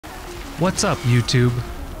What's up, YouTube?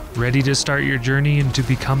 Ready to start your journey into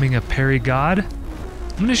becoming a parry god?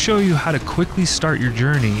 I'm going to show you how to quickly start your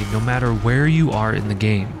journey no matter where you are in the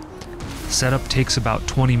game. Setup takes about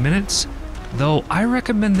 20 minutes, though I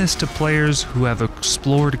recommend this to players who have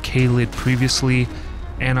explored Caelid previously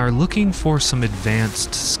and are looking for some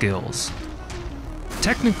advanced skills.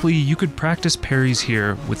 Technically, you could practice parries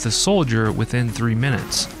here with the soldier within 3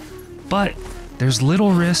 minutes, but there's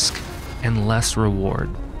little risk and less reward.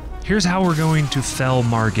 Here's how we're going to fell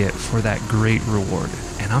Margit for that great reward,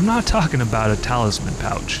 and I'm not talking about a talisman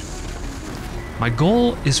pouch. My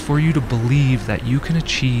goal is for you to believe that you can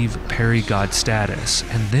achieve parry god status,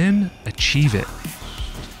 and then achieve it.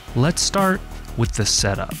 Let's start with the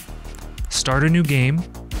setup. Start a new game,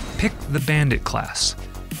 pick the bandit class,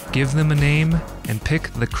 give them a name, and pick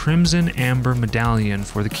the Crimson Amber Medallion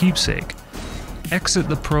for the keepsake. Exit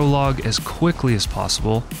the prologue as quickly as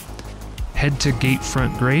possible, head to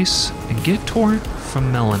Gatefront Grace, and get toward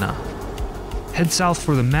from Melina. Head south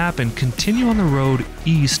for the map and continue on the road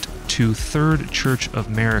east to 3rd Church of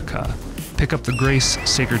America. Pick up the Grace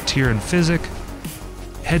Sacred Tear and Physic.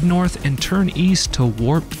 Head north and turn east to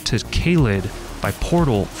warp to Caelid by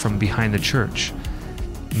portal from behind the church.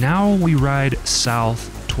 Now we ride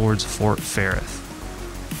south towards Fort Ferrith.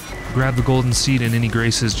 Grab the golden seed and any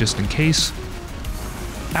graces just in case.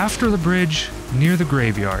 After the bridge, near the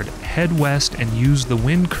graveyard, head west and use the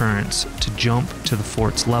wind currents to jump to the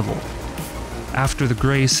fort's level. After the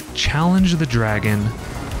grace, challenge the dragon,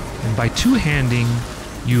 and by two-handing,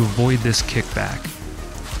 you avoid this kickback.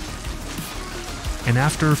 And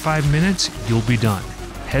after 5 minutes, you'll be done.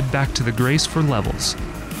 Head back to the grace for levels.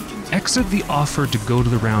 Exit the offer to go to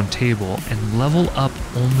the round table and level up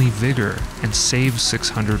only vigor and save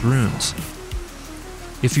 600 runes.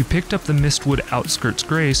 If you picked up the Mistwood Outskirts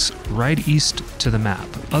Grace, ride east to the map.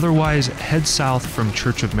 Otherwise, head south from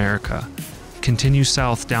Church of America. Continue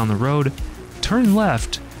south down the road, turn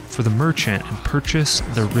left for the merchant and purchase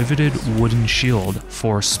the riveted wooden shield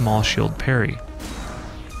for small shield parry.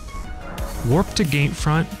 Warp to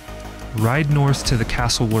Gatefront, ride north to the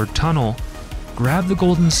Castleward Tunnel, grab the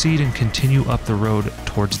golden seed and continue up the road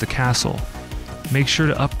towards the castle. Make sure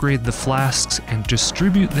to upgrade the flasks and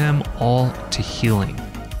distribute them all to healing.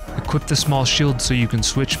 Equip the small shield so you can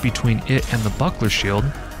switch between it and the buckler shield.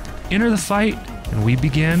 Enter the fight, and we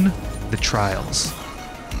begin the trials.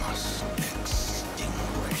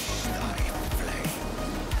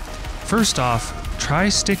 First off, try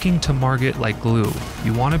sticking to Margit like glue.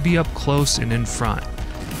 You want to be up close and in front.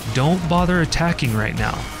 Don't bother attacking right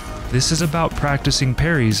now. This is about practicing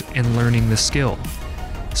parries and learning the skill.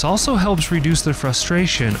 This also helps reduce the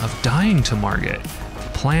frustration of dying to Margit.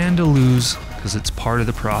 Plan to lose because it's part of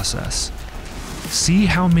the process. See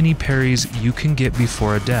how many parries you can get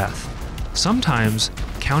before a death. Sometimes,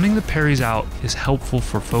 counting the parries out is helpful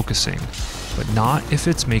for focusing, but not if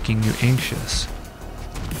it's making you anxious.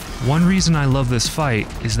 One reason I love this fight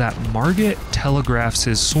is that Margit telegraphs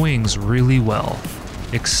his swings really well,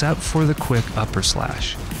 except for the quick upper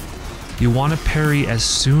slash. You want to parry as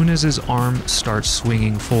soon as his arm starts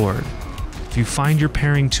swinging forward. If you find you're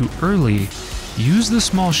parrying too early, use the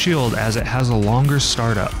small shield as it has a longer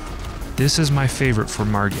startup. This is my favorite for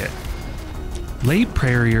Margit. Late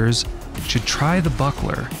parriers should try the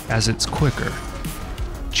buckler as it's quicker.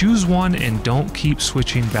 Choose one and don't keep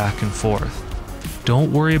switching back and forth.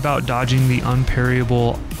 Don't worry about dodging the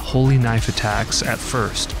unparryable holy knife attacks at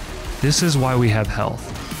first. This is why we have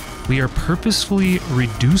health. We are purposefully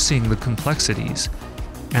reducing the complexities,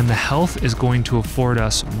 and the health is going to afford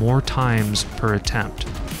us more times per attempt.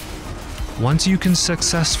 Once you can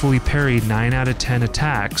successfully parry 9 out of 10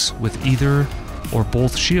 attacks with either or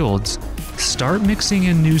both shields, start mixing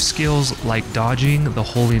in new skills like dodging the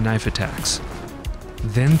holy knife attacks.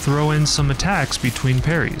 Then throw in some attacks between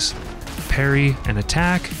parries. Parry and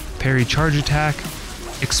attack, parry charge attack,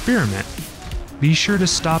 experiment. Be sure to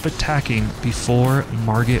stop attacking before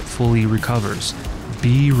Margit fully recovers.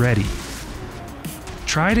 Be ready.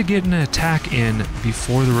 Try to get an attack in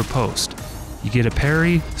before the riposte. You get a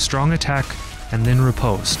parry, strong attack, and then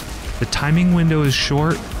riposte. The timing window is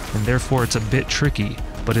short, and therefore it's a bit tricky,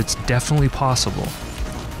 but it's definitely possible.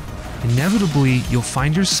 Inevitably, you'll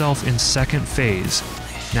find yourself in second phase.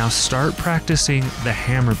 Now start practicing the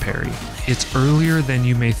hammer parry. It's earlier than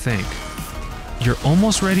you may think. You're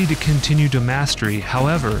almost ready to continue to mastery,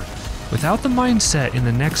 however, without the mindset in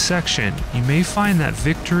the next section, you may find that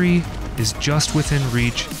victory is just within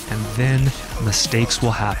reach and then mistakes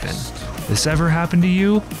will happen. This ever happened to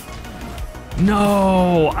you?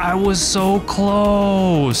 No, I was so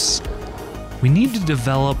close. We need to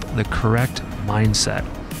develop the correct mindset.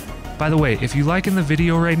 By the way, if you're liking the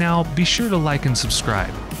video right now, be sure to like and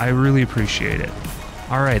subscribe. I really appreciate it.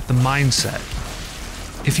 Alright, the mindset.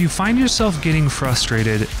 If you find yourself getting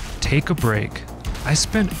frustrated, take a break. I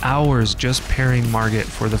spent hours just parrying Margit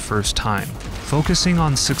for the first time, focusing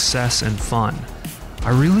on success and fun. I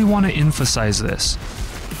really want to emphasize this.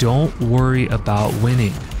 Don't worry about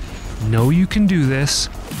winning. Know you can do this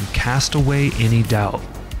and cast away any doubt.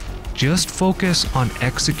 Just focus on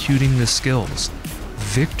executing the skills.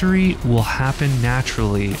 Victory will happen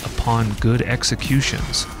naturally upon good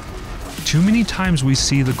executions. Too many times we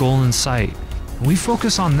see the goal in sight, and we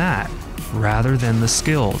focus on that rather than the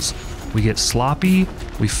skills. We get sloppy,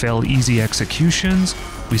 we fail easy executions,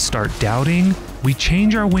 we start doubting, we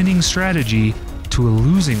change our winning strategy to a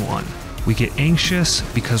losing one. We get anxious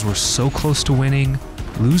because we're so close to winning,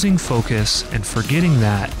 losing focus and forgetting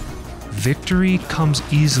that victory comes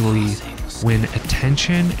easily when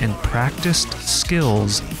attention and practiced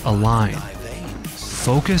skills align.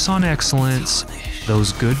 Focus on excellence,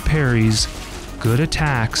 those good parries, good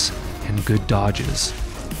attacks, and good dodges.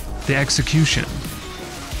 The execution.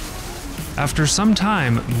 After some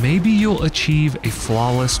time, maybe you'll achieve a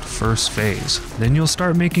flawless first phase, then you'll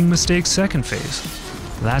start making mistakes second phase.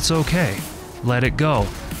 That's okay. Let it go.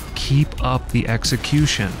 Keep up the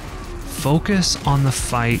execution. Focus on the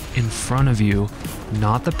fight in front of you,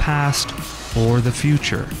 not the past or the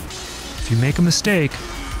future. If you make a mistake,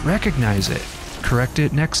 recognize it. Correct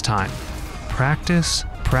it next time. Practice,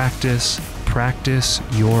 practice, practice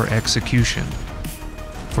your execution.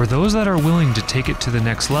 For those that are willing to take it to the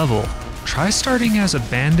next level, try starting as a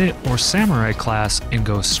bandit or samurai class and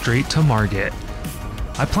go straight to Margit.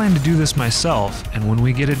 I plan to do this myself, and when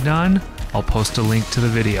we get it done, I'll post a link to the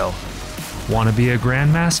video. Want to be a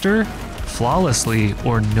grandmaster? Flawlessly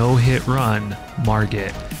or no-hit run,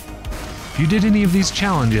 Margit. If you did any of these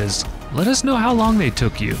challenges, let us know how long they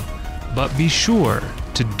took you, but be sure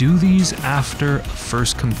to do these after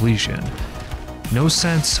first completion. No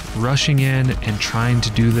sense rushing in and trying to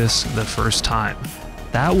do this the first time.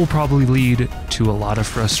 That will probably lead to a lot of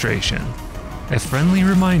frustration. A friendly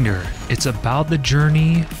reminder, it's about the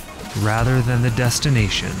journey rather than the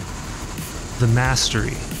destination. The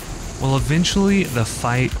mastery. Well, eventually the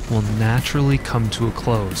fight will naturally come to a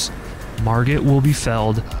close. Margit will be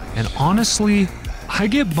felled, and honestly, I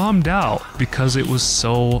get bummed out because it was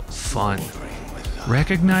so fun.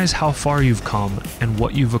 Recognize how far you've come and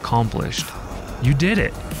what you've accomplished. You did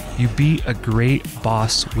it. You beat a great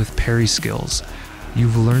boss with parry skills.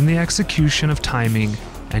 You've learned the execution of timing,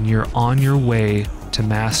 and you're on your way to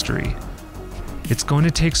mastery. It's going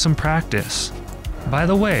to take some practice. By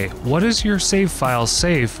the way, what does your save file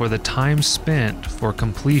say for the time spent for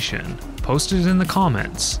completion? Post it in the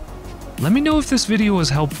comments. Let me know if this video was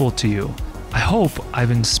helpful to you. I hope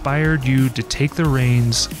I've inspired you to take the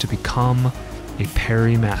reins to become a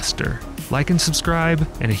parry master. Like and subscribe,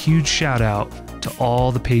 and a huge shout out to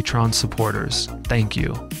all the Patreon supporters. Thank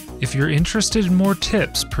you. If you're interested in more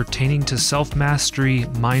tips pertaining to self-mastery,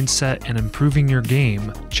 mindset, and improving your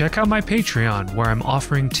game, check out my Patreon where I'm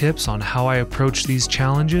offering tips on how I approach these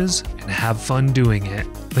challenges and have fun doing it.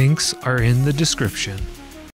 Links are in the description.